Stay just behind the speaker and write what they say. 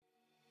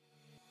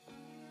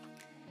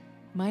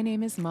My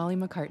name is Molly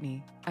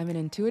McCartney. I'm an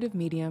intuitive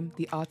medium,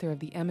 the author of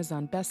the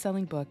Amazon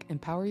best-selling book,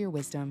 Empower Your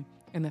Wisdom,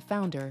 and the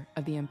founder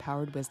of the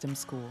Empowered Wisdom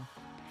School.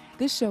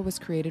 This show was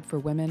created for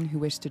women who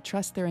wish to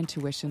trust their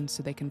intuition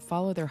so they can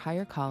follow their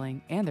higher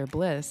calling and their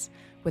bliss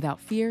without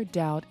fear,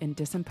 doubt, and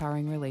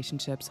disempowering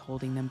relationships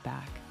holding them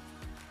back.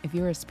 If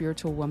you're a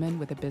spiritual woman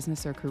with a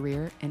business or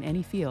career in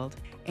any field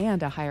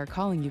and a higher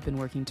calling you've been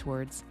working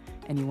towards,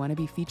 and you want to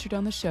be featured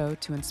on the show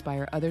to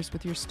inspire others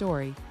with your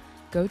story,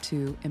 go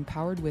to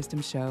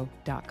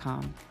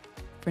empoweredwisdomshow.com.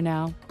 For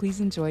now,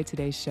 please enjoy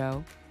today's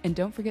show, and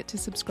don't forget to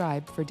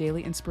subscribe for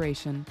daily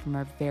inspiration from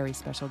our very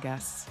special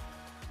guests.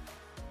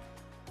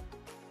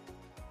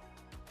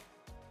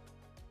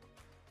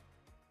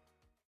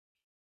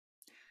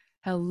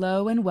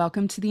 Hello and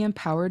welcome to the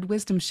Empowered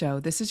Wisdom Show.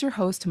 This is your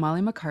host,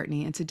 Molly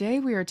McCartney, and today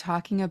we are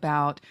talking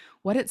about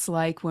what it's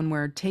like when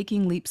we're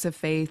taking leaps of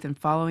faith and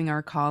following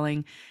our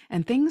calling,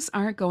 and things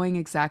aren't going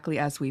exactly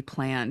as we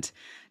planned.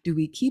 Do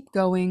we keep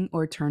going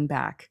or turn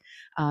back?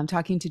 I'm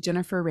talking to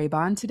Jennifer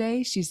Raibon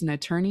today. She's an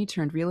attorney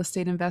turned real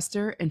estate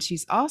investor, and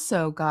she's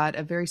also got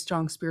a very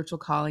strong spiritual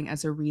calling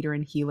as a reader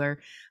and healer,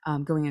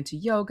 going into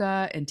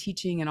yoga and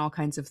teaching and all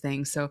kinds of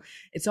things. So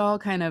it's all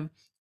kind of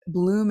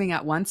blooming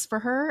at once for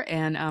her,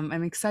 and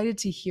I'm excited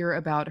to hear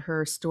about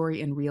her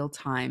story in real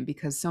time,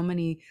 because so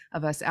many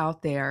of us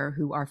out there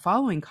who are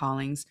following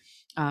callings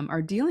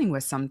are dealing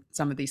with some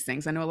of these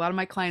things. I know a lot of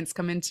my clients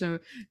come into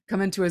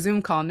a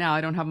Zoom call now. I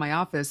don't have my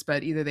office,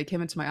 but either they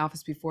came into my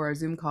office before a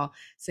Zoom call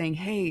saying,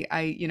 "Hey,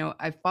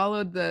 I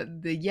followed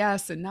the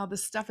yes, and now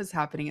this stuff is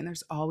happening." And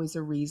there's always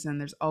a reason.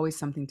 There's always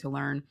something to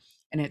learn.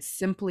 And it's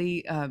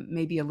simply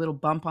maybe a little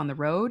bump on the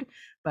road,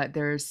 but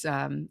there's,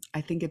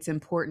 I think it's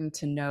important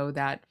to know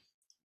that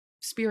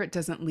Spirit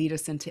doesn't lead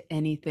us into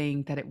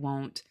anything that it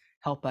won't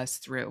help us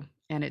through,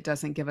 and it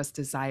doesn't give us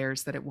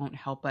desires that it won't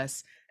help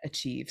us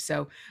achieve.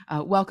 So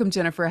welcome,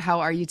 Jennifer.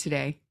 How are you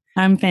today?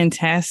 I'm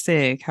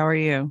fantastic. How are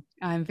you?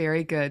 I'm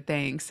very good,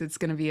 thanks. It's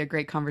going to be a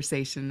great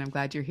conversation. I'm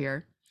glad you're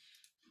here.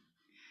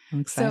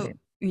 I'm So, excited.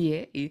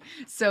 yay.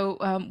 So,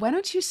 why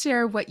don't you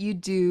share what you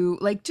do,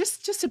 like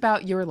just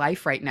about your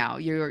life right now?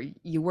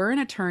 You were an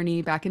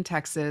attorney back in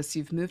Texas.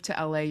 You've moved to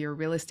LA. You're a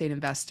real estate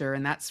investor,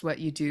 and that's what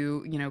you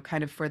do.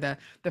 Kind of for the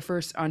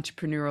first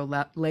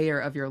entrepreneurial layer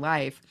of your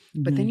life.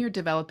 But then Mhm. you're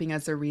developing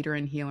as a reader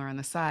and healer on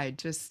the side.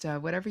 Just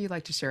whatever you'd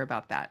like to share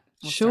about that.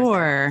 We'll start there.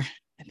 Sure.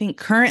 I think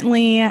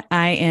currently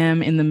I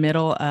am in the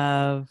middle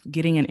of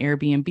getting an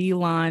Airbnb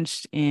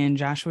launched in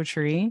Joshua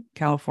Tree,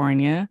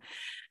 California.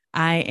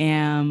 I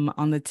am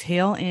on the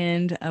tail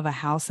end of a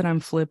house that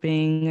I'm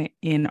flipping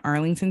in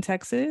Arlington,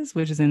 Texas,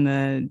 which is in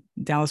the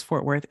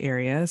Dallas-Fort Worth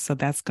area. So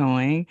that's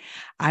going.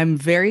 I'm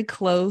very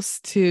close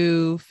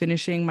to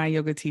finishing my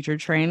yoga teacher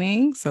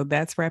training. So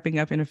that's wrapping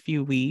up in a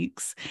few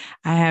weeks.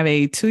 I have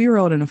a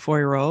 2-year-old and a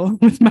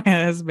 4-year-old with my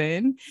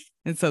husband.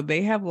 And so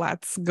they have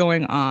lots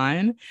going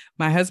on.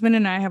 My husband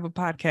and I have a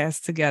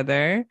podcast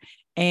together,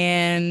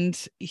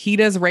 and he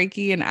does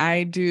Reiki and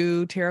I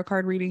do tarot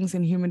card readings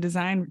and human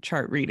design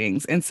chart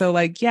readings. And so,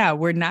 like, yeah,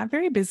 we're not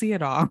very busy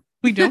at all.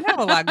 We don't have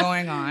a lot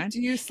going on. Do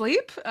you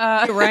sleep?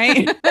 You're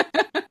right.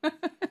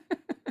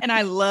 And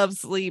I love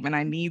sleep and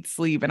I need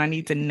sleep and I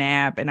need to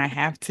nap and I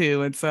have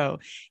to. And so,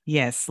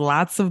 yes,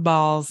 lots of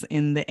balls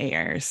in the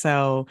air.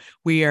 So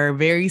we are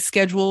very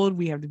scheduled.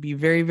 We have to be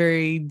very,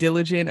 very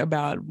diligent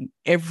about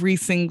every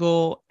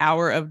single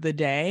hour of the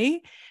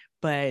day.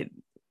 But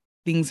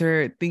things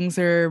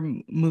are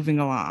moving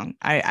along.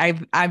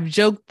 I've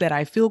joked that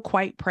I feel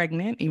quite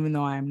pregnant, even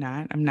though I'm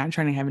not. I'm not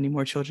trying to have any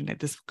more children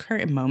at this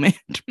current moment,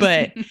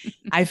 but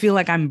I feel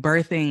like I'm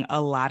birthing a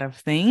lot of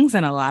things,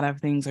 and a lot of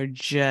things are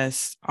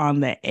just on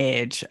the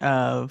edge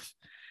of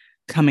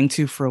coming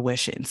to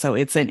fruition. So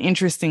it's an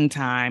interesting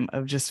time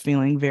of just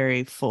feeling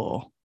very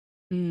full.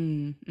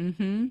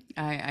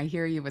 I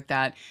hear you with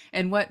that.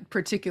 And what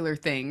particular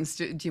things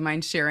do you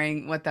mind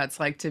sharing what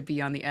that's like to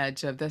be on the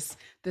edge of this?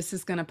 This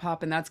is going to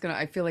pop, and that's going to.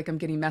 I feel like I'm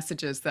getting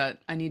messages that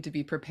I need to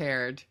be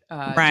prepared.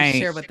 Just Right.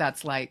 share what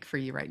that's like for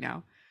you right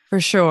now.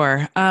 For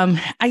sure.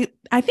 I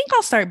think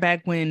I'll start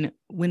back when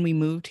we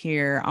moved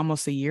here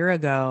almost a year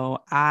ago.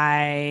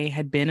 I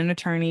had been an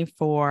attorney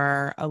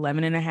for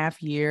 11 and a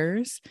half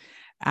years.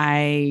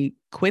 I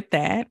quit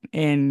that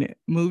and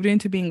moved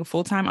into being a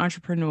full-time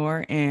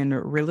entrepreneur, and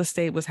real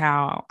estate was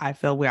how I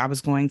felt where I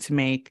was going to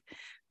make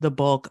the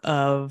bulk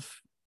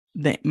of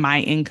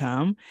my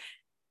income.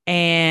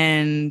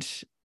 And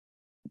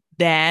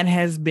that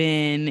has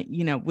been,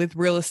 with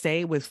real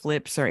estate, with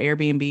flips or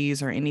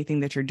Airbnbs or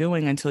anything that you're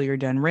doing, until you're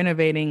done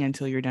renovating,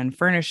 until you're done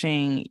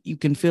furnishing, you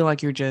can feel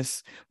like you're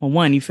just, well,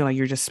 one, you feel like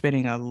you're just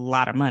spending a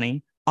lot of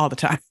money all the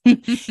time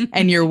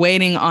and you're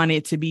waiting on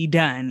it to be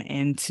done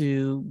and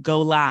to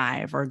go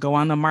live or go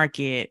on the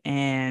market.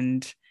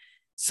 And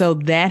so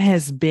that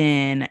has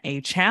been a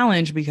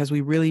challenge because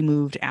we really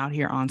moved out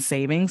here on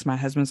savings. My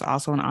husband's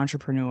also an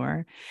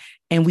entrepreneur.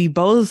 And we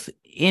both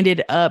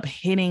ended up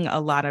hitting a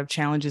lot of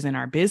challenges in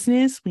our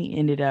business. We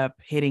ended up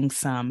hitting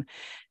some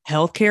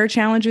healthcare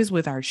challenges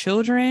with our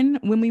children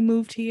when we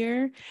moved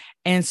here.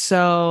 And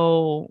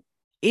so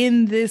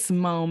in this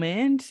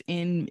moment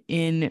in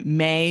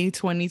May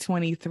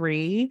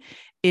 2023,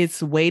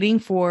 it's waiting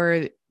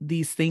for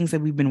these things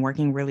that we've been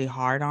working really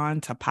hard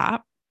on to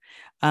pop.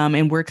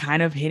 And we're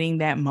kind of hitting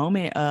that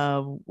moment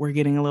of we're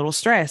getting a little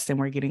stressed and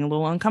we're getting a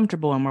little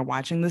uncomfortable and we're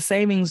watching the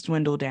savings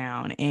dwindle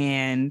down.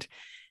 And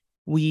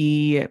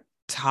we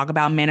talk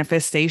about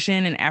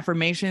manifestation and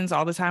affirmations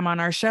all the time on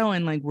our show.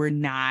 And like, we're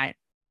not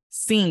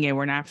seeing it,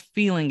 we're not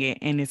feeling it.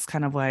 And it's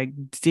kind of like,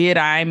 did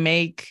I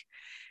make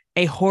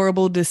a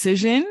horrible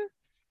decision?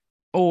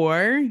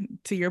 Or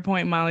to your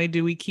point, Molly,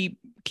 do we keep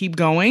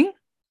going?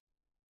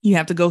 You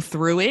have to go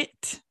through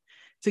it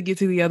to get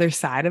to the other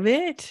side of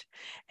it.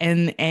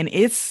 And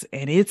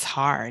it's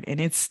hard and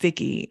it's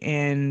sticky.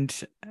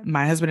 And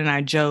my husband and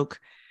I joke,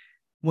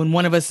 when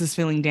one of us is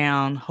feeling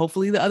down,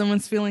 hopefully the other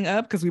one's feeling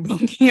up because we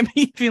both can't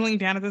be feeling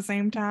down at the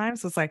same time.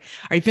 So it's like,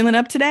 are you feeling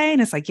up today?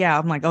 And it's like, yeah.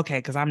 I'm like, okay,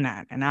 because I'm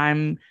not. And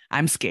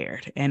I'm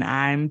scared and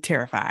I'm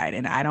terrified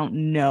and I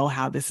don't know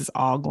how this is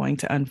all going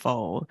to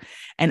unfold.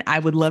 And I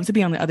would love to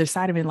be on the other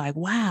side of it, like,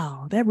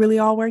 wow, that really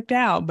all worked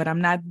out, but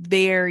I'm not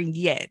there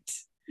yet.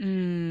 So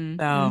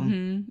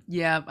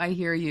Yeah, I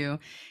hear you.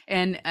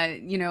 And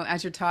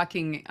as you're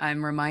talking,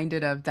 I'm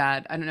reminded of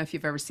that. I don't know if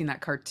you've ever seen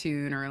that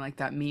cartoon or like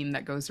that meme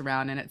that goes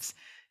around, and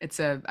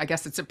I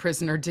guess it's a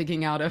prisoner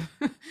digging out of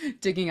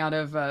digging out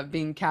of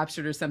being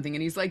captured or something,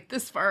 and he's like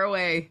this far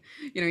away.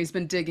 He's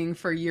been digging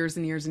for years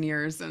and years and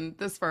years, and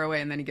this far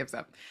away, and then he gives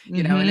up. And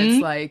it's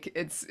mm-hmm. like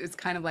it's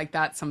kind of like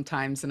that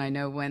sometimes. And I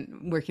know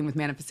when working with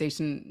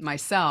manifestation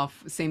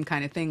myself, same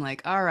kind of thing.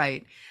 Like, all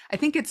right, I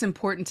think it's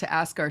important to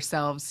ask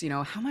ourselves,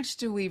 how much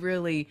do we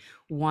really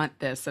want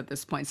this at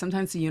this point?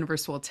 Sometimes the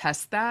universe will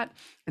test that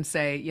and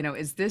say,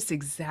 is this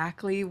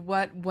exactly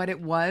what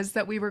it was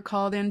that we were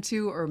called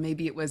into, or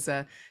maybe it was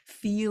a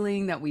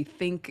feeling that we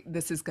think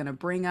this is going to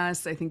bring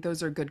us. I think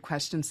those are good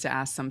questions to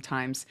ask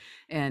sometimes,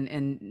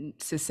 and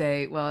to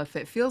say, well, if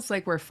it feels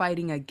like we're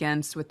fighting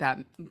against with that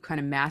kind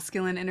of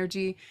masculine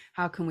energy,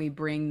 how can we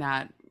bring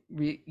that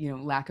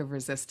lack of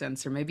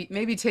resistance, or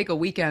maybe take a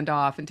weekend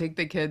off and take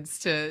the kids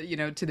to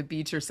the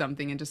beach or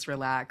something and just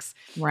relax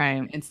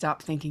Right. and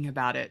stop thinking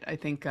about it. I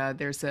think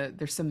there's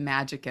some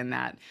magic in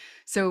that.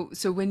 So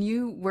when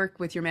you work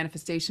with your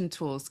manifestation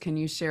tools, can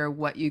you share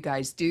what you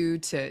guys do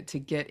to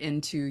get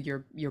into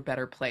your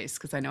better place?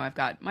 Because I know I've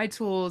got my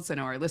tools. I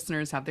know our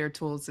listeners have their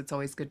tools. It's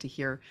always good to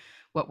hear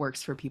what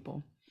works for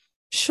people.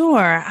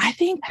 Sure. I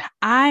think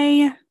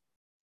I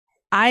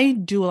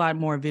do a lot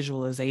more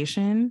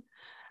visualization.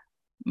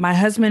 My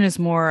husband is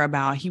more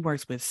about, he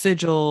works with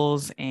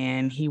sigils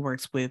and he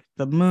works with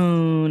the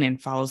moon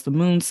and follows the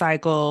moon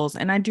cycles.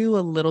 And I do a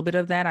little bit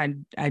of that.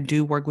 I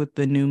do work with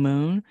the new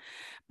moon,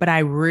 but I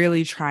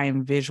really try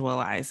and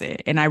visualize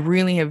it. And I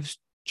really have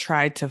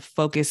tried to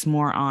focus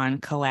more on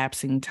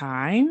collapsing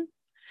time,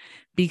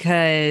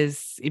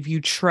 because if you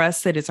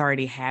trust that it's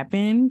already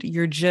happened,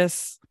 you're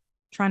just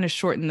trying to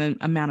shorten the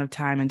amount of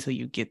time until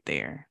you get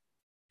there.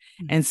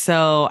 And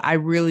so I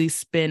really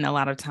spend a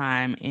lot of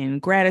time in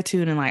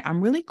gratitude and like,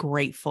 I'm really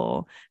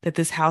grateful that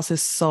this house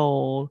is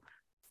sold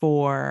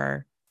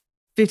for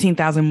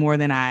 15,000 more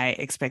than I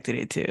expected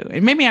it to.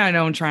 And maybe I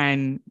don't try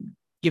and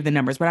give the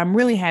numbers, but I'm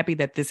really happy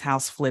that this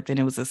house flipped and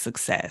it was a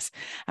success.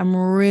 I'm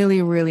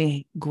really,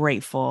 really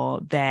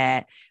grateful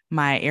that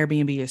my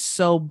Airbnb is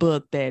so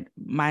booked that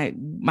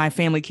my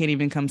family can't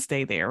even come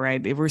stay there,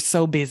 right? They were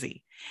so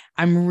busy.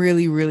 I'm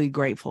really, really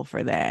grateful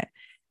for that.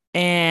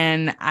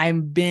 And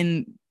I've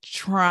been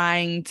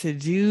trying to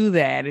do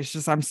that. It's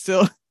just I'm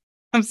still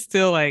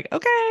like,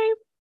 okay,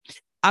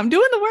 I'm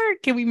doing the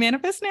work. Can we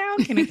manifest now?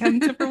 Can it come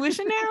to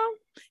fruition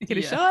now? Can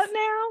it show Yes. up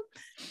now?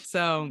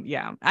 So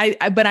yeah,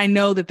 but I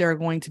know that there are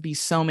going to be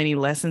so many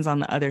lessons on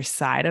the other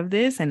side of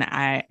this. And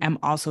I am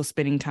also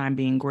spending time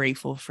being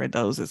grateful for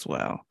those as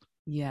well.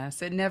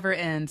 Yes, it never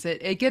ends.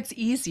 It gets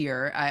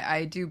easier.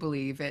 I do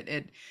believe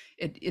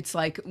it's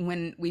like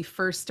when we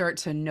first start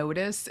to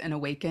notice and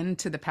awaken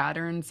to the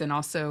patterns and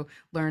also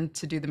learn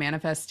to do the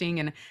manifesting.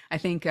 And I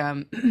think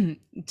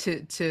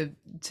to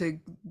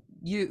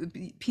you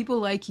people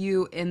like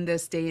you in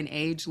this day and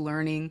age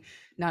learning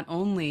not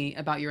only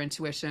about your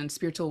intuition,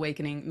 spiritual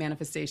awakening,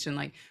 manifestation,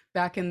 like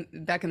back in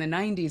the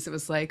 90s, it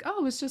was like,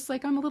 oh, it's just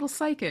like I'm a little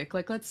psychic,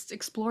 like let's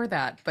explore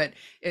that. But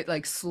it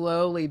like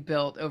slowly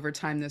built over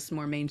time this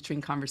more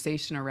mainstream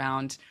conversation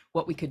around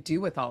what we could do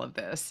with all of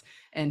this.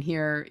 And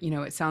here,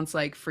 it sounds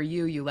like for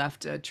you, you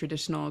left a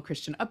traditional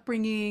Christian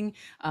upbringing,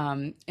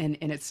 and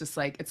it's just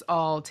like it's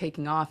all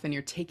taking off, and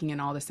you're taking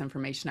in all this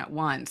information at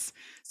once.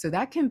 So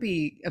that can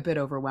be a bit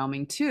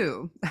overwhelming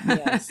too.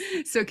 Yes.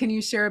 So can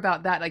you share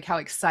about that, like how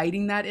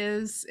exciting that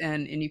is,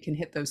 and you can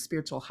hit those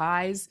spiritual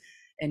highs,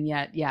 and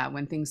yet, yeah,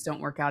 when things don't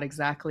work out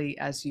exactly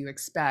as you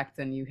expect,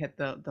 then you hit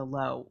the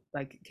low.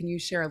 Like, can you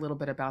share a little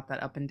bit about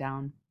that up and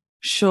down?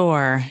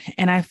 Sure.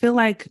 And I feel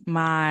like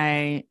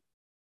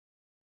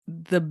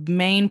the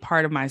main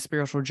part of my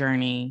spiritual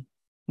journey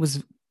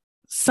was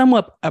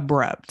somewhat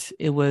abrupt.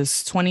 It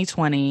was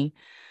 2020.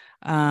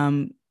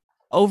 Um,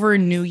 Over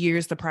New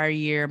Year's the prior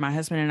year, my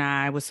husband and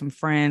I, with some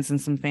friends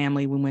and some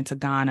family, we went to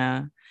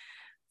Ghana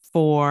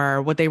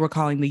for what they were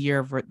calling the year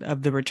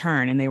of the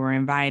return. And they were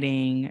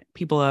inviting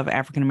people of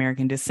African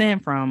American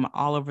descent from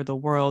all over the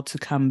world to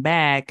come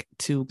back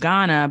to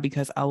Ghana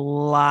because a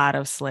lot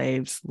of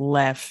slaves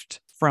left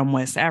from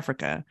West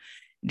Africa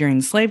during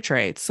the slave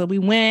trade. So we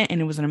went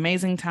and it was an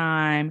amazing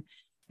time.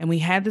 And we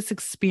had this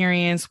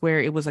experience where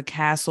it was a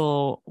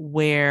castle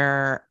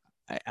where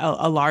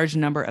a large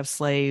number of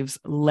slaves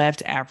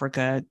left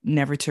Africa,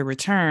 never to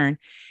return.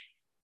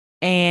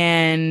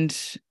 And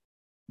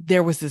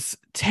there was this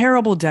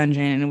terrible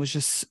dungeon, and it was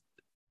just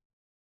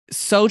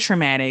so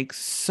traumatic,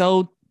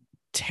 so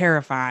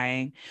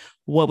terrifying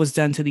what was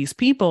done to these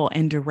people.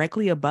 And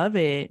directly above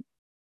it,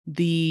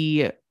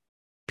 the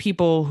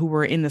people who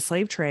were in the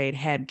slave trade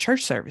had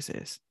church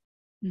services.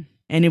 Mm.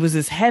 And it was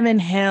this heaven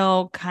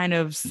hell kind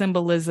of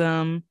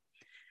symbolism.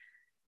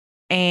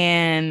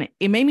 And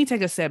it made me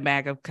take a step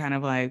back of kind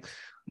of like,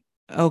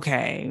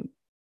 okay,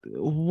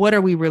 what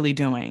are we really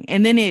doing?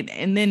 And then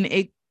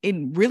it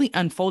really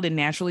unfolded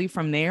naturally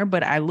from there.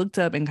 But I looked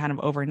up and kind of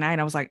overnight,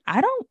 I was like,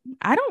 I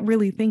don't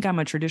really think I'm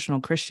a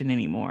traditional Christian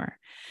anymore.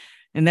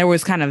 And there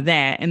was kind of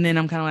that. And then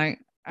I'm kind of like,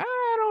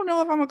 I don't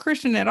know if I'm a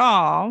Christian at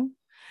all.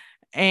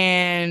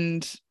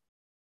 And,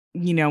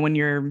 when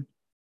you're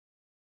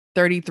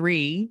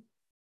 33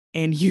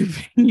 and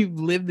you've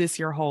lived this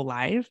your whole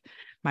life,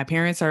 my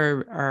parents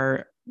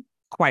are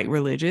quite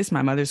religious.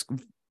 My mother's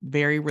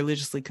very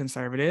religiously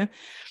conservative.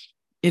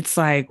 It's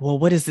like, well,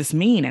 what does this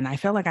mean? And I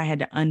felt like I had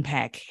to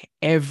unpack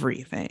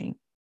everything.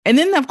 And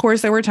then, of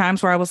course, there were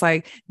times where I was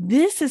like,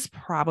 this is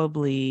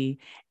probably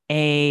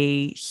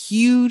a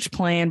huge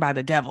plan by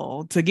the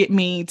devil to get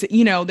me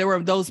to, there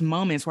were those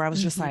moments where I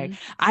was just like,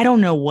 I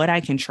don't know what I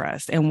can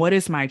trust and what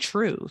is my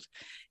truth.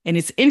 And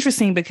it's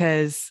interesting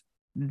because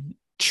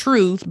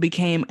truth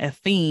became a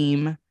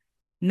theme,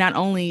 not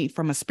only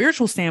from a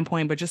spiritual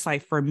standpoint, but just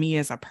like for me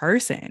as a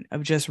person,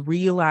 of just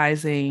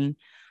realizing,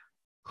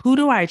 who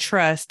do I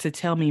trust to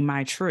tell me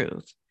my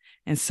truth?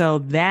 And so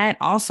that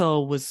also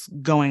was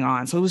going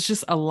on. So it was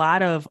just a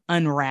lot of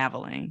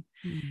unraveling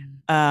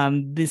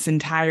this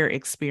entire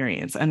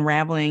experience.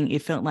 Unraveling,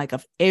 it felt like,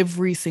 of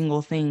every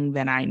single thing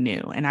that I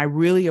knew. And I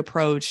really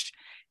approached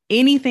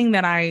anything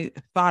that I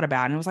thought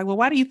about. And it was like, well,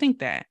 why do you think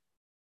that?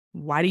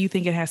 Why do you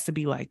think it has to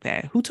be like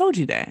that? Who told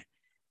you that?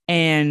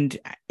 And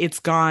it's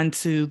gone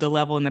to the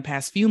level in the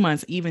past few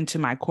months, even to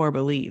my core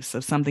beliefs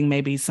of something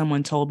maybe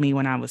someone told me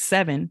when I was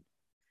 7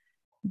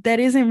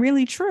 that isn't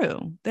really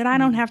true, that I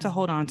don't have to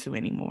hold on to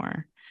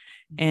anymore.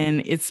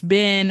 And it's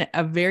been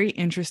a very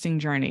interesting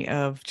journey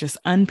of just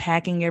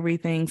unpacking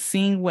everything,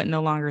 seeing what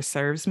no longer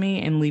serves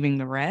me and leaving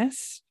the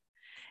rest,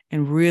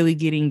 and really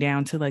getting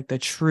down to like the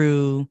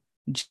true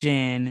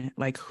Jen,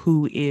 like,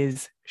 who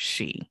is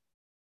she?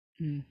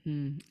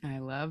 I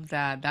love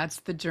that. That's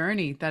the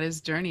journey. That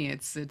is journey.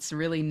 It's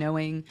really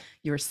knowing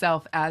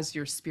yourself as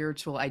your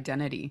spiritual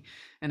identity.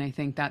 And I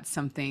think that's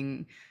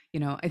something,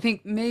 I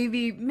think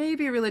maybe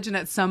religion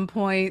at some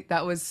point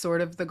that was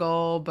sort of the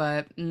goal,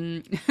 but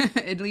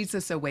it leads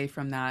us away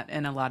from that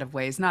in a lot of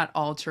ways. Not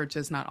all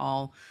churches, not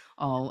all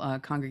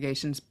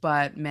congregations,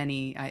 but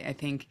many. I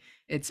think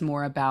it's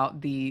more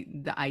about the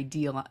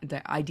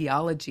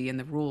ideology and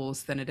the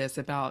rules than it is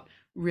about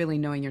really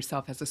knowing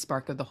yourself as a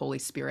spark of the Holy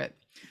Spirit.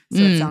 So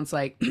it sounds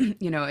like,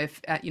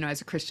 if,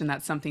 as a Christian,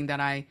 that's something that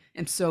I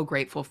am so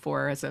grateful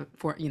for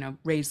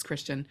raised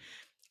Christian,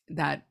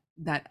 that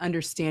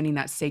understanding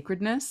that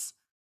sacredness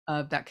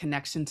of that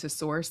connection to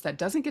source that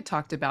doesn't get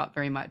talked about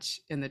very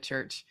much in the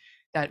church,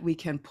 that we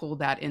can pull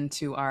that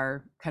into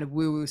our kind of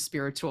woo-woo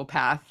spiritual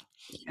path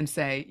and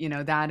say,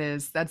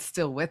 that's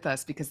still with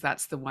us, because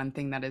that's the one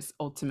thing that is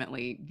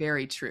ultimately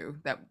very true,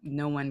 that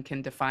no one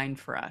can define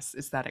for us,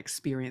 is that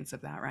experience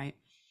of that, right?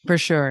 For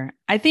sure.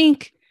 I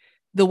think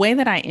the way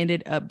that I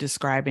ended up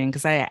describing,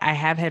 because I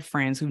have had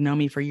friends who've known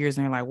me for years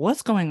and they're like,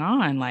 what's going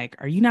on? Like,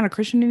 are you not a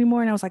Christian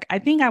anymore? And I was like, I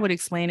think I would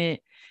explain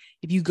it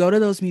if you go to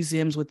those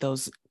museums with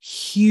those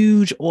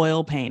huge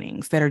oil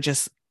paintings that are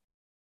just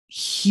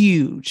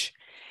huge.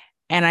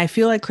 And I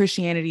feel like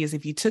Christianity is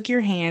if you took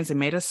your hands and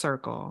made a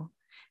circle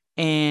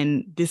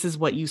and this is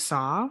what you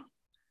saw,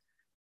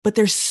 but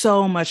there's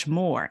so much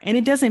more. And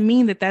it doesn't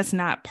mean that that's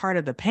not part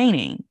of the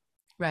painting.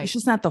 Right. It's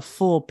just not the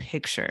full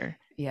picture.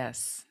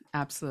 Yes,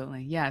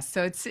 absolutely. Yes.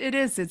 So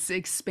it's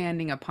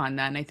expanding upon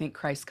that. And I think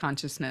Christ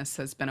consciousness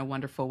has been a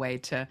wonderful way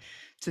to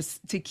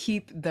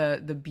keep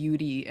the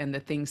beauty and the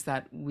things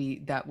that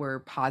were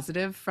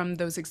positive from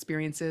those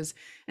experiences,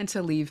 and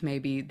to leave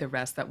maybe the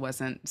rest that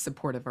wasn't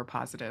supportive or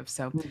positive.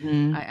 So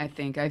I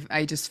think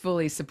I just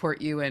fully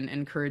support you and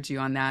encourage you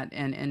on that,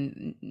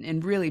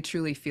 and really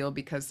truly feel,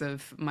 because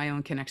of my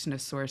own connection to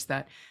source,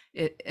 that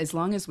as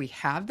long as we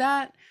have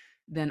that,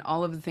 then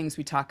all of the things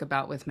we talk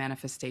about with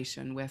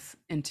manifestation, with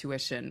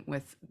intuition,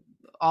 with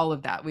all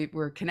of that,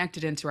 we're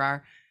connected into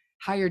our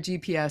higher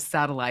GPS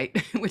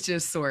satellite, which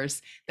is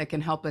source, that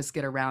can help us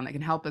get around, that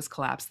can help us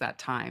collapse that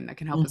time, that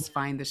can help us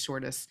find the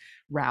shortest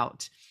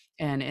route.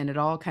 And it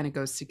all kind of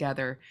goes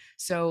together.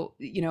 So,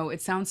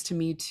 it sounds to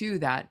me too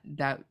that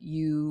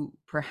you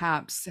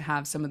perhaps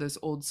have some of those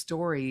old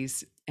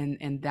stories,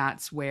 and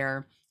that's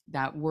where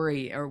that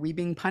worry. Are we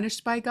being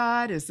punished by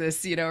God? Is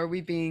this, are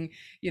we being,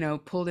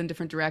 pulled in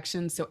different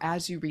directions? So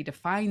as you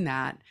redefine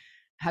that,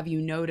 have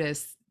you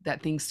noticed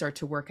that things start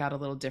to work out a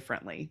little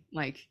differently?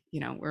 Like,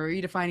 we're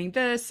redefining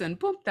this and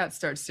boom, that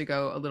starts to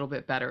go a little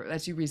bit better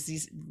as you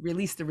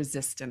release the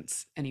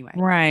resistance anyway.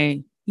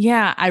 Right.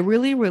 Yeah, I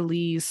really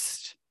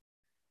released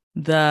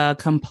the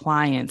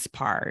compliance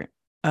part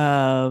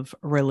of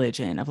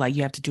religion of like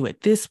you have to do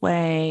it this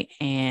way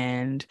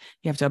and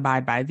you have to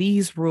abide by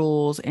these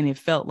rules, and it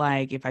felt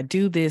like if I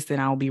do this then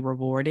I'll be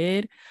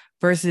rewarded,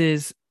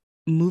 versus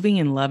moving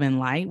in love and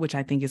light, which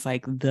I think is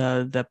like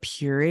the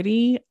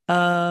purity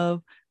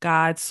of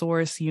God's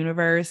source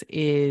universe.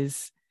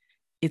 Is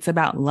It's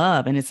about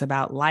love and it's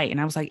about light. And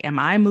I was like, am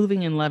I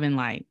moving in love and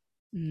light?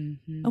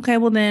 Mm-hmm. Okay,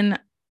 well then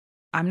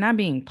I'm not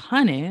being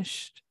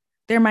punished.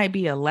 There might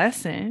be a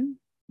lesson.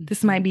 This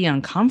Mm-hmm. might be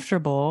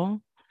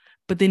uncomfortable,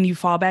 but then you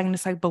fall back and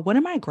it's like, but what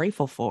am I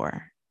grateful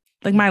for?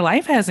 Like Yeah. my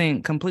life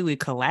hasn't completely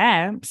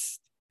collapsed.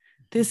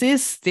 This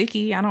is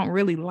sticky. I don't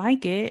really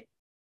like it,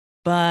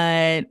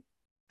 but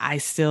I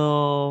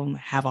still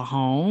have a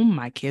home.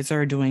 My kids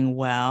are doing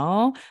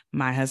well.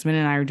 My husband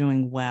and I are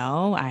doing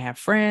well. I have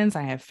friends.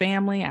 I have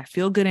family. I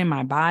feel good in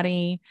my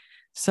body.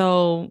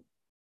 So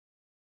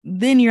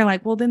then you're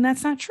like, well, then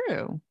that's not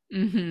true.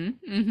 Mm-hmm.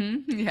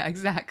 Mm-hmm. Yeah,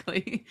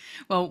 exactly.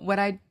 Well, what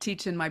I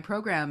teach in my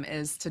program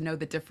is to know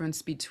the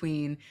difference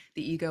between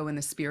the ego and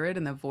the spirit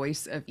and the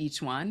voice of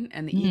each one.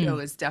 And the ego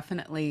Mm, is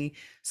definitely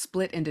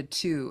split into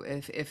two,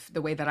 if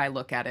the way that I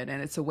look at it.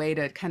 And it's a way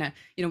to kind of,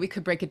 we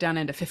could break it down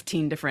into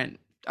 15 different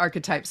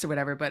archetypes or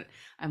whatever, but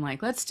I'm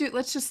like, let's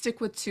just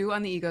stick with two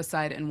on the ego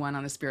side and one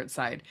on the spirit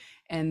side.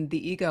 And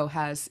the ego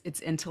has its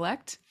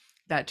intellect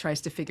that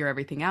tries to figure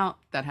everything out,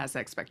 that has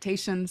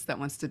expectations, that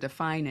wants to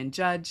define and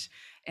judge,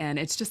 and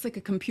it's just like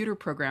a computer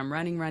program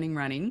running, running,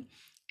 running,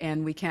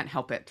 and we can't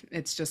help it.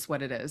 It's just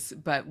what it is.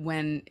 But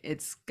when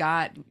it's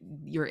got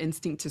your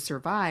instinct to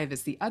survive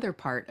is the other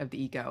part of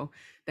the ego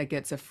that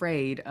gets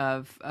afraid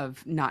of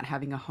not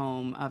having a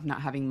home, of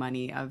not having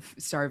money, of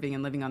starving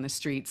and living on the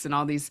streets and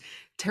all these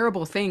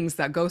terrible things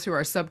that go through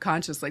our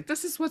subconscious, like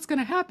this is what's going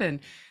to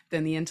happen.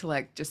 Then the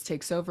intellect just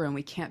takes over and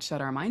we can't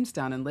shut our minds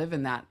down and live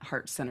in that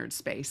heart-centered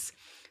space.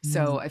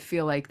 So mm, I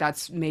feel like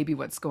that's maybe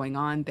what's going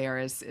on there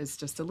is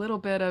just a little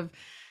bit of,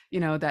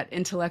 that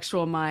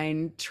intellectual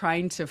mind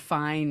trying to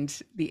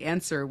find the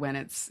answer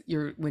when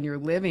when you're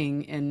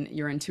living in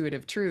your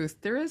intuitive truth.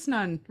 There is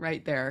none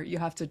right there. You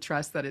have to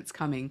trust that it's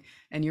coming,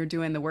 and you're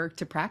doing the work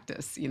to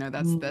practice.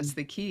 That's mm.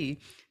 the key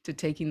to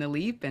taking the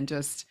leap and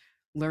just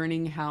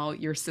learning how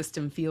your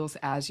system feels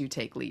as you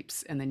take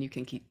leaps, and then you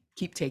can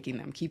keep taking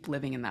them, keep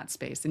living in that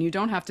space, and you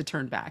don't have to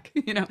turn back.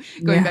 Going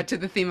Yeah, back to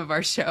the theme of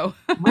our show.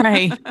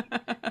 right,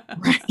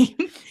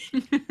 right.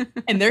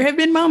 And there have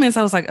been moments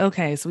I was like,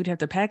 okay, so we'd have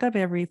to pack up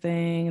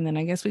everything, and then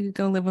I guess we could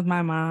go live with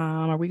my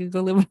mom, or we could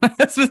go live with my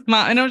husband's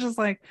mom. And I was just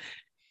like,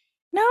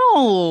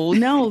 no,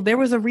 no, there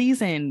was a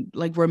reason.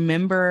 Like,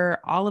 remember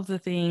all of the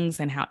things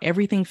and how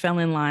everything fell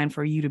in line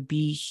for you to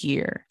be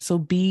here. So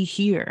be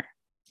here.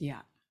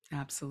 Yeah,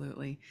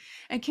 absolutely.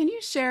 And can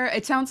you share,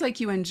 it sounds like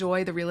you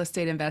enjoy the real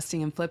estate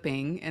investing and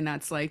flipping, and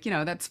that's like,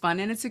 that's fun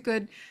and it's a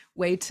good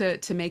way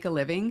to make a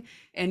living,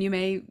 and you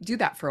may do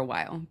that for a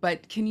while.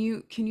 But can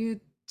you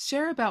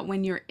share about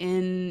when you're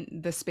in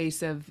the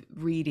space of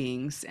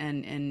readings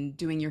and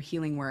doing your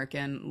healing work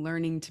and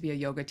learning to be a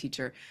yoga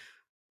teacher?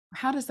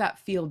 How does that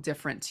feel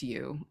different to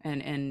you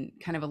and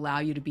kind of allow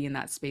you to be in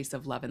that space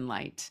of love and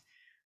light?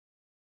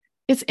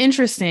 It's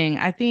interesting.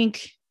 I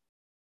think,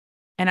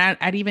 and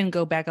I'd even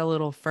go back a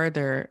little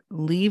further,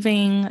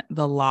 leaving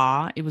the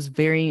law, it was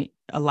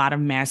a lot of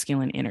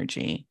masculine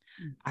energy.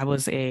 I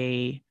was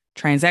a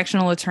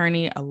transactional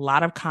attorney, a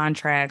lot of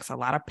contracts, a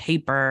lot of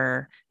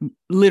paper,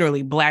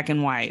 literally black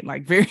and white,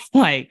 like very,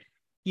 like,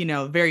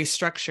 very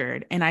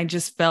structured. And I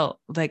just felt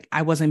like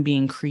I wasn't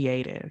being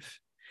creative,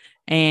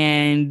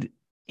 and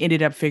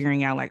ended up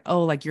figuring out like,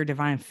 oh, like your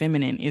divine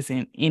feminine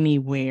isn't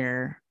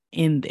anywhere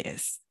in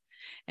this.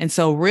 And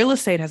so real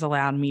estate has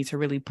allowed me to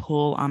really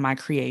pull on my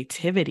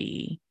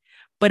creativity,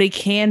 but it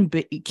can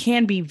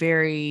be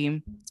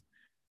very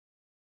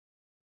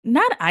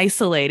not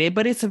isolated,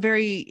 but it's a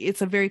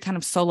very kind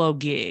of solo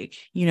gig.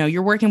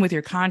 You're working with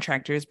your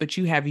contractors, but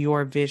you have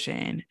your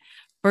vision,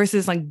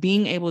 versus like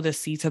being able to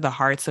see to the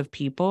hearts of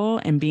people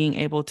and being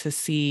able to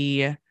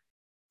see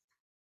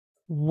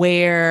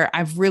where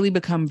I've really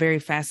become very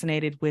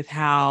fascinated with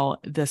how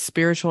the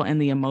spiritual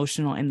and the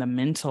emotional and the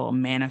mental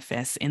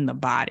manifests in the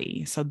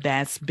body. So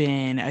that's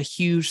been a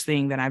huge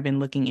thing that I've been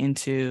looking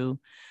into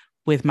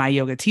with my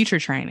yoga teacher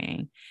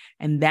training.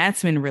 And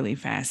that's been really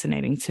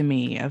fascinating to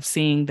me, of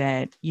seeing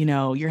that,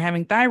 you're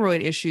having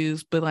thyroid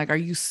issues, but like, are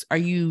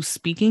you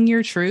speaking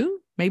your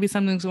truth? Maybe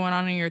something's going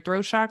on in your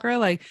throat chakra.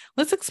 Like,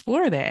 let's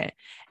explore that.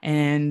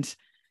 And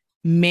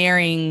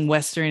marrying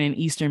Western and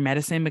Eastern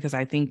medicine, because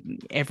I think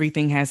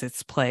everything has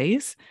its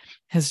place,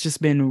 has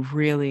just been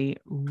really,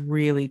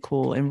 really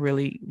cool and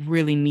really,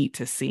 really neat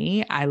to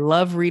see. I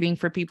love reading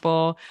for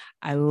people.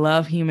 I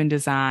love human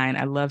design.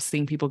 I love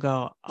seeing people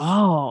go,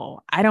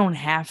 oh, I don't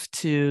have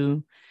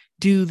to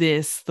do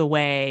this the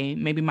way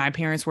maybe my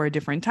parents were a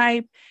different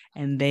type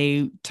and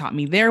they taught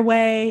me their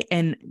way.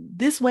 And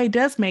this way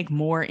does make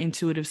more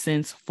intuitive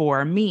sense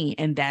for me.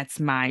 And that's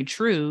my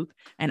truth.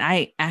 And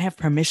I have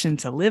permission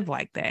to live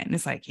like that. And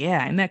it's like,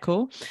 yeah, isn't that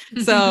cool?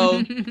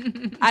 So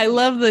I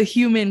love the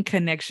human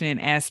connection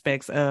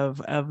aspects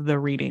of the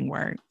reading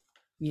work.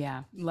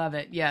 Yeah, love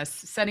it. Yes,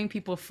 setting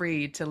people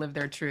free to live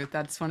their truth.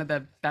 That's one of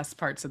the best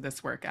parts of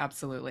this work.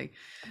 Absolutely.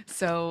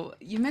 So,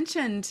 you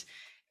mentioned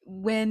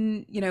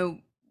when,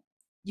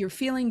 you're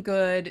feeling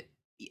good,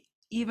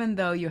 even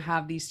though you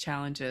have these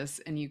challenges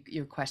and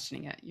you're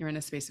questioning it. You're in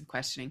a space of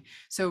questioning.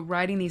 So,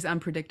 riding these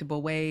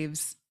unpredictable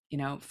waves,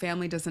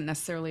 family doesn't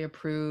necessarily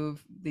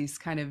approve, these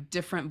kind of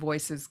different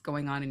voices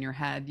going on in your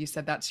head. You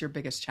said that's your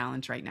biggest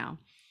challenge right now.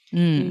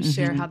 Can you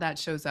share Mm-hmm. how that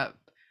shows up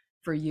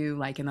for you,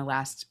 like in the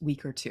last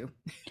week or two?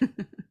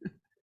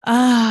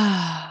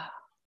 Ah,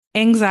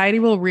 anxiety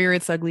will rear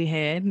its ugly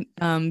head.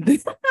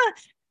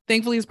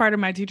 Thankfully, as part of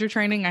my teacher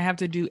training, I have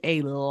to do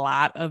a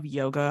lot of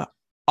yoga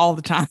all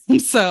the time.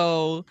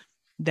 So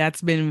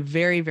that's been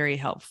very, very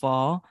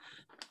helpful.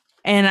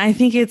 And I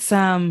think it's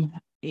I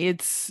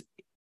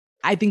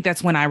think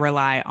that's when I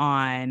rely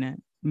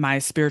on my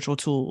spiritual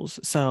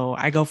tools. So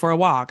I go for a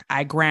walk,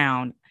 I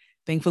ground.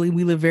 Thankfully,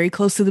 we live very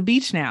close to the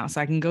beach now,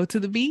 so I can go to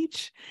the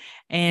beach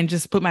and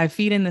just put my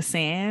feet in the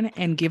sand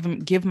and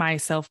give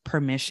myself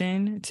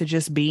permission to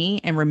just be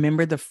and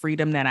remember the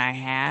freedom that I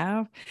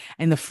have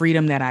and the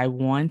freedom that I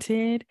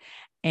wanted.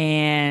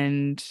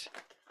 And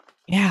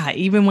yeah,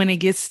 even when it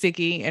gets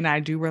sticky, and I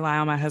do rely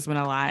on my husband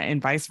a lot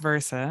and vice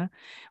versa,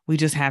 we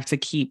just have to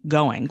keep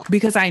going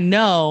because I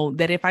know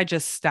that if I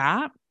just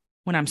stop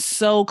when I'm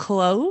so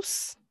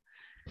close,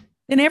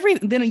 then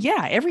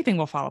yeah, everything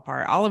will fall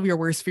apart. All of your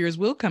worst fears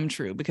will come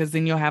true because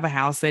then you'll have a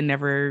house that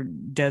never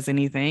does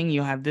anything.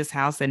 You'll have this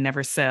house that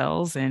never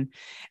sells and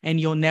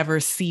you'll never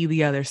see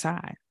the other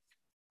side.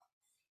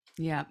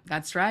 Yeah,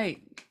 that's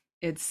right.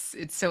 It's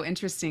so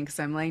interesting because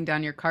I'm laying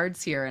down your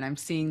cards here and I'm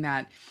seeing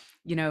that,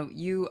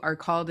 you are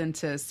called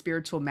into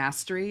spiritual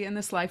mastery in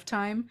this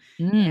lifetime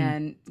Mm,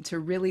 and to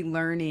really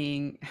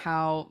learning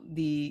how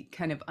the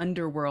kind of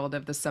underworld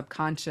of the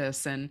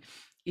subconscious and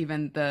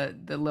even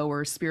the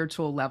lower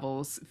spiritual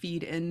levels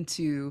feed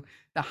into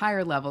the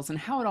higher levels and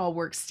how it all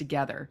works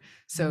together.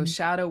 So mm,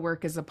 shadow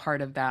work is a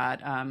part of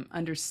that.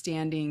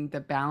 Understanding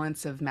the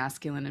balance of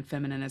masculine and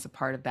feminine is a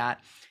part of that.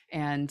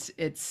 And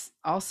it's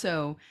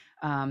also,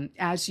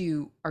 as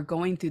you are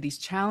going through these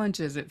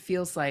challenges, it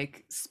feels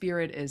like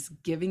spirit is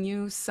giving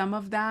you some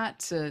of that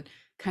to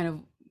kind of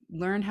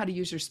learn how to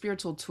use your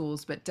spiritual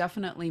tools, but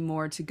definitely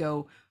more to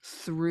go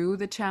through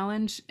the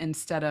challenge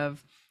instead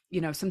of,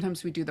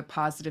 sometimes we do the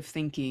positive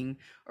thinking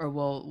or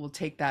we'll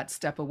take that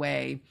step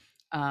away.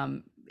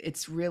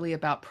 It's really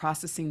about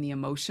processing the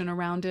emotion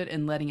around it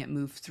and letting it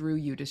move through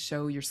you to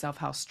show yourself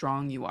how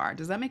strong you are.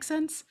 Does that make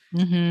sense?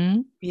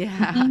 mm-hmm,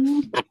 Yeah.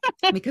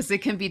 mm-hmm, Because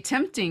it can be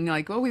tempting,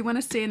 like, oh, we want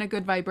to stay in a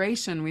good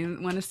vibration, we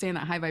want to stay in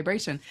that high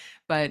vibration,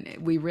 but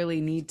we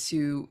really need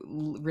to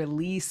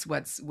release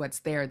what's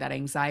there, that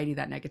anxiety,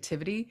 that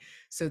negativity,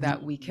 so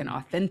that we can mm-hmm.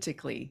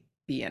 authentically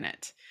be in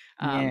it.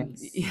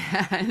 Yes.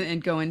 Yeah,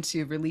 and go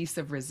into release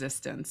of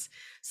resistance.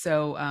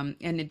 So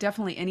and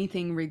definitely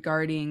anything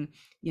regarding,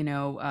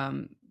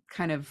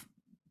 kind of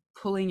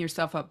pulling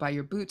yourself up by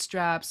your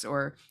bootstraps,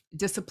 or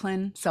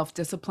discipline,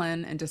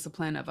 self-discipline and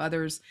discipline of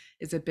others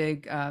is a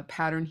big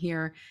pattern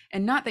here.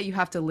 And not that you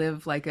have to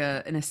live like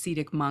an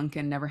ascetic monk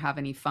and never have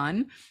any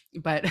fun,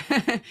 but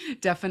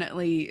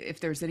definitely if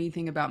there's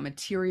anything about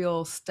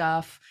material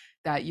stuff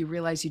that you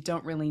realize you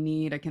don't really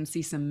need, I can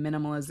see some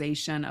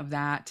minimalization of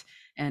that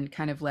and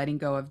kind of letting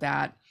go of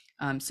that,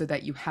 so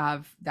that you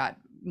have that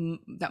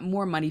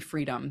more money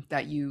freedom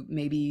that you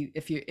maybe,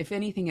 if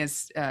anything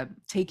is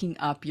taking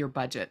up your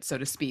budget, so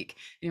to speak,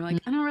 and you're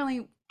like, I don't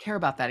really care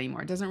about that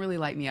anymore, it doesn't really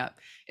light me up.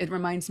 It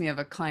reminds me of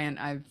a client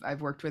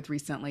I've worked with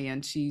recently,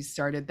 and she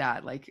started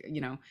that, like,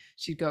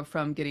 she'd go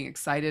from getting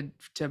excited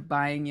to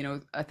buying,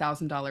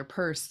 $1,000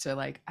 purse to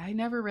like, I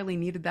never really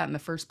needed that in the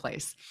first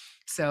place.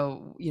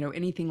 So,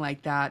 anything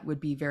like that would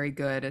be very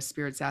good, as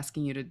spirit's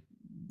asking you to,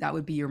 that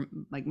would be your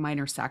like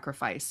minor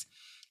sacrifice.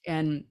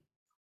 And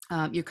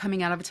you're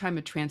coming out of a time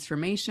of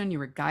transformation. You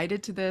were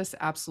guided to this,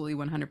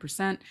 absolutely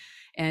 100%.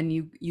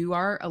 And you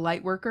are a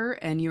light worker,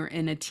 and you're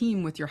in a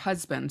team with your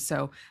husband.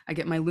 So I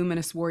get my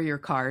luminous warrior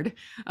card.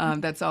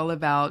 That's all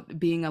about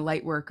being a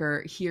light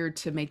worker here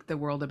to make the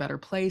world a better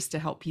place, to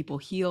help people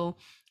heal.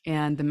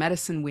 And the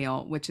medicine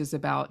wheel, which is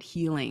about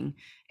healing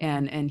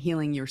and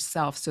healing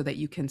yourself so that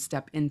you can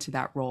step into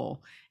that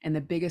role. And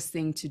the biggest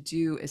thing to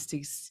do is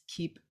to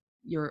keep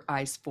your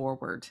eyes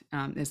forward,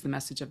 is the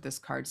message of this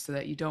card, so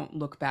that you don't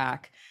look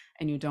back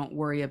and you don't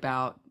worry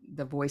about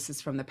the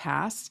voices from the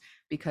past.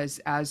 Because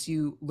as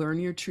you learn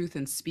your truth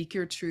and speak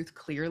your truth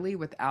clearly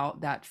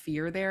without that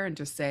fear there, and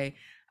just say,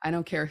 I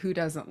don't care who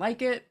doesn't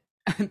like it,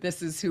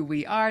 this is who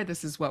we are,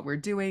 this is what we're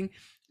doing,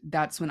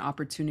 that's when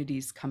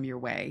opportunities come your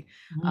way.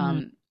 Mm,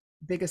 um,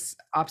 Biggest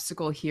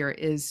obstacle here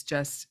is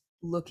just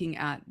looking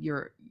at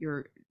your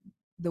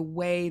the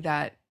way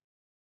that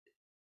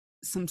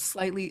some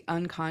slightly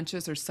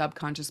unconscious or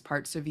subconscious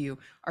parts of you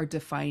are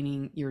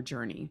defining your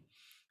journey.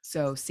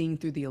 So seeing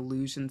through the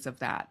illusions of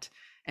that.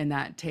 And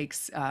that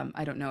takes,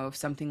 I don't know, if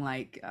something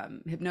like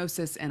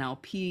hypnosis,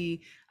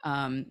 NLP,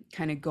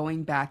 kind of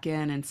going back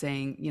in and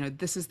saying,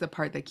 this is the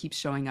part that keeps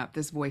showing up,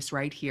 this voice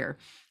right here,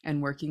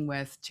 and working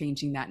with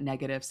changing that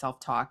negative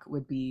self-talk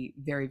would be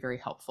very, very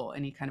helpful.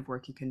 Any kind of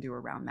work you can do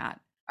around that.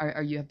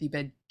 Have you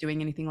been doing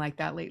anything like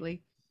that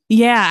lately?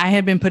 Yeah, I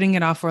had been putting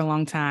it off for a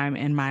long time,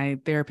 and my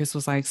therapist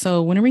was like,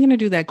 "So when are we going to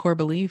do that core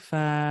belief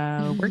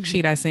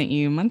worksheet I sent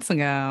you months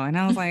ago?" And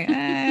I was like,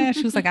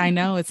 She was like, "I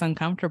know it's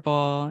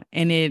uncomfortable,"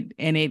 and it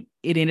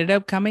ended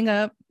up coming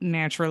up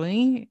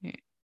naturally,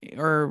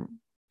 or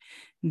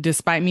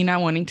despite me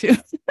not wanting to,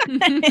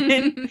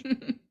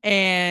 and,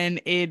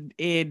 and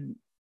it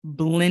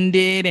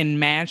blended and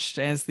matched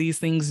as these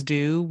things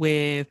do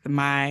with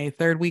my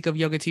third week of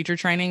yoga teacher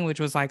training, which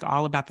was like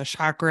all about the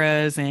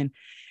chakras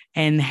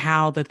and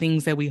how the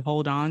things that we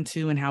hold on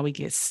to and how we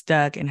get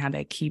stuck and how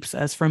that keeps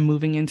us from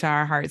moving into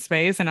our heart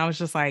space. And I was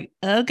just like,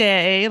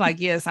 okay, like,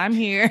 yes, I'm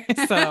here.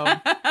 So,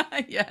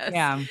 Yes.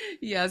 yeah.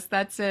 Yes,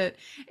 that's it.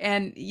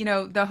 And,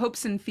 the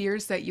hopes and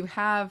fears that you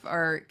have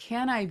are,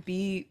 can I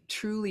be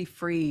truly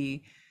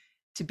free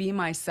to be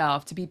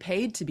myself, to be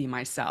paid to be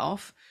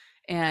myself?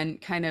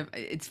 And kind of,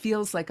 it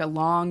feels like a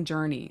long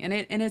journey, and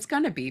it's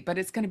going to be, but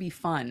it's going to be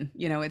fun.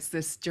 It's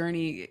this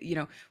journey.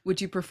 Would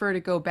you prefer to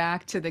go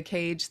back to the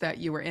cage that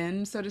you were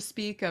in, so to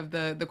speak, of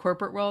the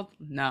corporate world?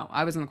 No,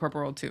 I was in the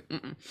corporate world too.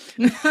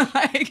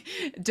 Like,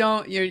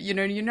 don't,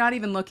 you're not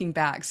even looking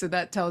back. So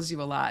that tells you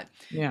a lot,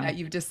 Yeah. that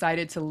you've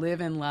decided to live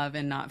in love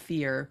and not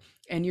fear.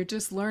 And you're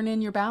just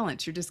learning your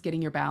balance. You're just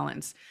getting your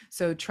balance.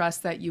 So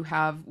trust that you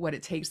have what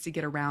it takes to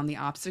get around the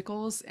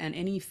obstacles, and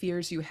any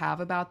fears you have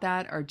about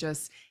that are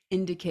just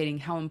indicating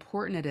how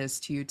important it is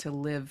to you to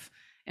live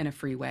in a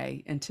free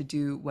way and to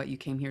do what you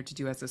came here to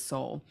do as a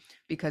soul.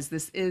 Because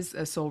this is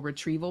a soul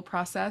retrieval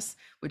process,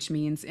 which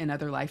means in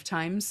other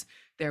lifetimes,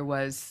 there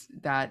was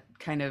that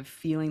kind of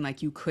feeling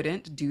like you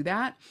couldn't do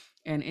that.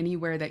 And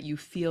anywhere that you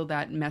feel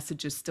that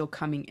message is still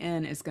coming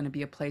in is going to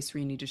be a place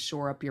where you need to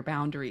shore up your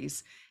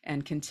boundaries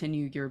and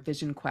continue your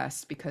vision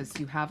quest, because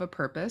you have a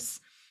purpose.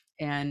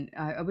 And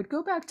I would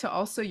go back to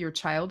also your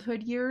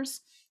childhood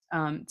years,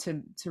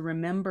 to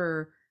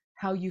remember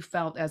how you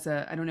felt as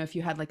I don't know if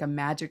you had like a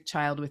magic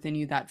child within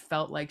you that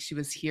felt like she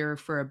was here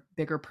for a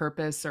bigger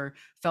purpose, or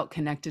felt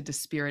connected to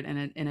spirit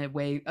in a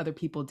way other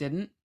people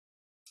didn't.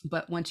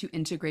 But once you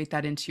integrate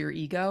that into your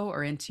ego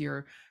or into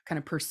your kind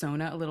of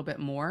persona a little bit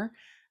more,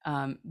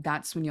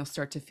 that's when you'll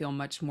start to feel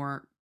much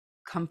more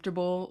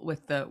comfortable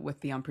with the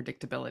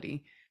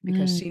unpredictability,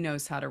 because Mm, she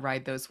knows how to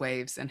ride those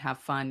waves and have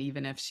fun,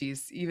 even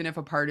if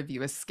a part of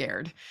you is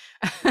scared.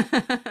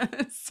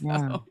 yeah,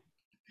 So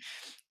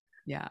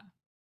yeah.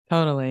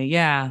 totally.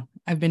 Yeah.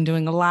 I've been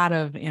doing a lot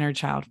of inner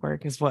child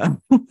work as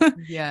well.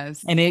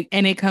 Yes. And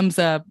it comes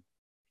up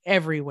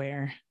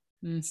everywhere.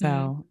 Mm-hmm.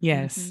 So,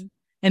 yes. Mm-hmm.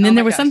 And Oh then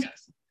there my was gosh. some,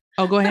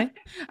 oh, go ahead.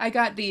 I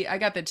got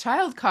the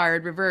child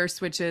card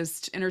reverse, which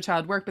is inner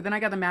child work, but then I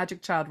got the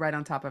magic child right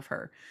on top of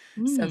her.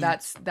 So Mm,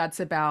 that's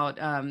about,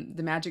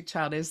 the magic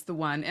child is the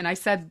one, and I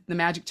said the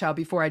magic child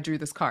before I drew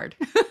this card.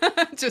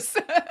 Just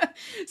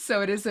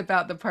so it is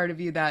about the part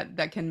of you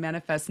that can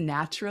manifest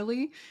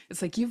naturally.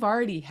 It's like you've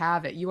already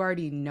have it. You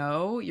already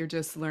know. You're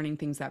just learning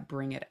things that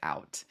bring it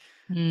out.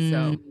 So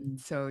mm,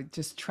 so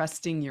just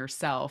trusting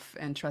yourself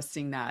and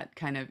trusting that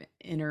kind of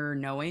inner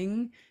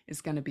knowing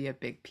is going to be a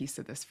big piece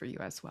of this for you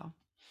as well.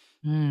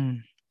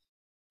 mm.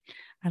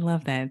 I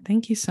love that.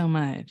 Thank you so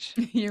much.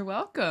 You're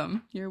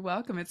welcome. You're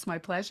welcome. It's my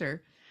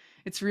pleasure.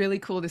 It's really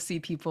cool to see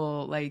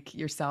people like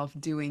yourself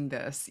doing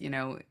this,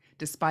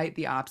 despite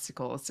the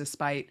obstacles,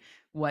 despite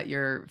what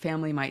your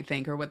family might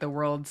think or what the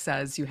world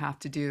says you have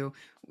to do.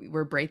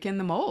 We're breaking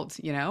the mold,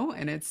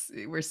 and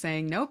we're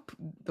saying, nope,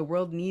 the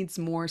world needs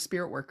more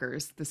spirit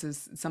workers. This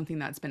is something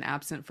that's been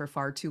absent for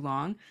far too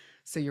long.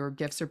 So your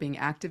gifts are being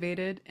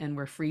activated, and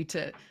we're free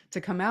to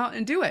come out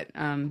and do it.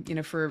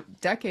 For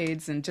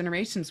decades and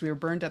generations, we were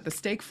burned at the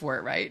stake for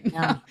it, right? Yeah.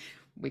 Now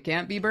we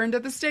can't be burned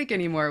at the stake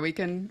anymore. We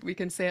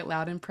can say it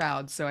loud and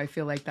proud. So I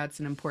feel like that's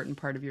an important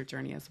part of your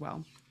journey as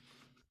well.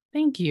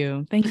 Thank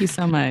you. Thank you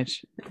so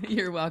much.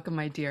 You're welcome,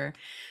 my dear.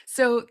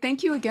 So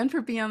thank you again for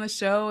being on the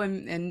show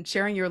and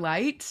sharing your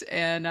light.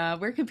 And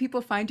where can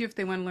people find you if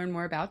they want to learn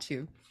more about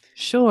you?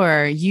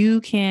 Sure.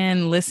 You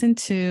can listen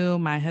to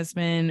my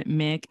husband,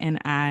 Mick, and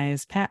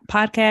I's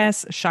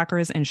podcast,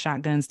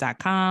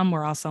 chakrasandshotguns.com.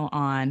 We're also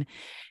on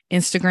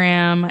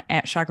Instagram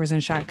at Chakras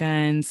and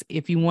Shotguns.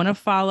 If you want to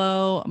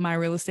follow my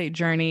real estate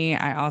journey,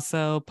 I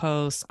also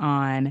post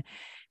on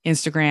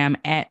Instagram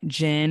at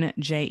Jen,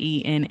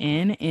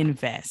 JENN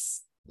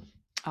Invest.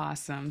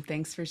 Awesome.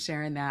 Thanks for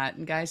sharing that.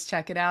 And guys,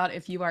 check it out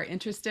if you are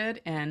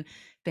interested. And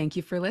thank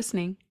you for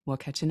listening. We'll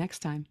catch you next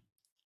time.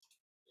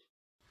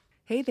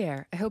 Hey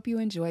there. I hope you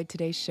enjoyed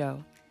today's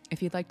show.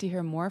 If you'd like to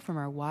hear more from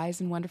our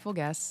wise and wonderful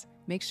guests,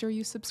 make sure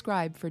you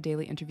subscribe for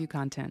daily interview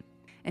content.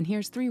 And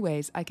here's 3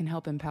 ways I can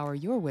help empower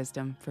your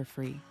wisdom for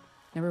free.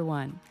 Number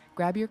 1,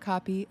 grab your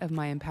copy of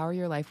my Empower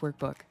Your Life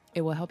workbook.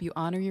 It will help you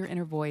honor your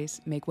inner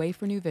voice, make way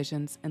for new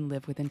visions, and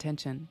live with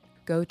intention.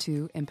 Go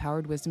to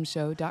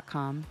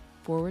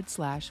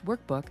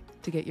empoweredwisdomshow.com/workbook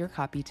to get your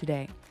copy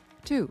today.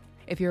 2.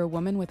 If you're a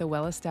woman with a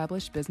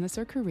well-established business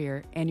or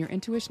career and your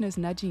intuition is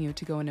nudging you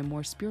to go in a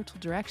more spiritual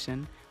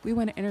direction, we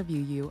want to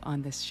interview you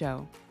on this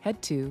show.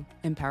 Head to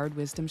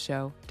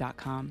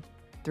empoweredwisdomshow.com.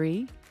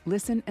 3.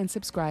 Listen and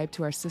subscribe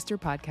to our sister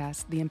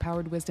podcast, The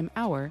Empowered Wisdom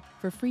Hour,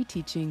 for free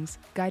teachings,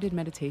 guided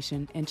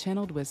meditation, and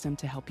channeled wisdom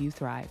to help you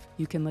thrive.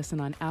 You can listen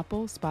on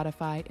Apple,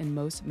 Spotify, and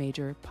most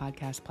major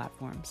podcast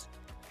platforms.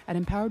 At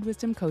Empowered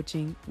Wisdom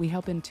Coaching, we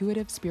help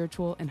intuitive,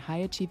 spiritual, and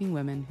high-achieving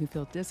women who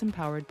feel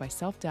disempowered by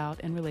self-doubt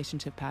and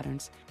relationship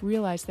patterns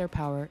realize their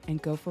power and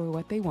go for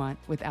what they want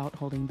without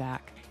holding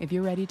back. If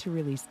you're ready to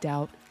release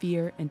doubt,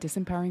 fear, and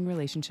disempowering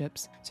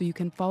relationships so you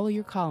can follow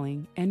your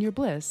calling and your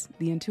bliss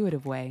the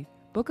intuitive way,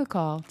 book a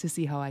call to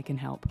see how I can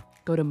help.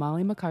 Go to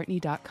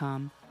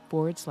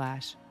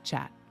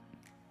mollymccartney.com/chat.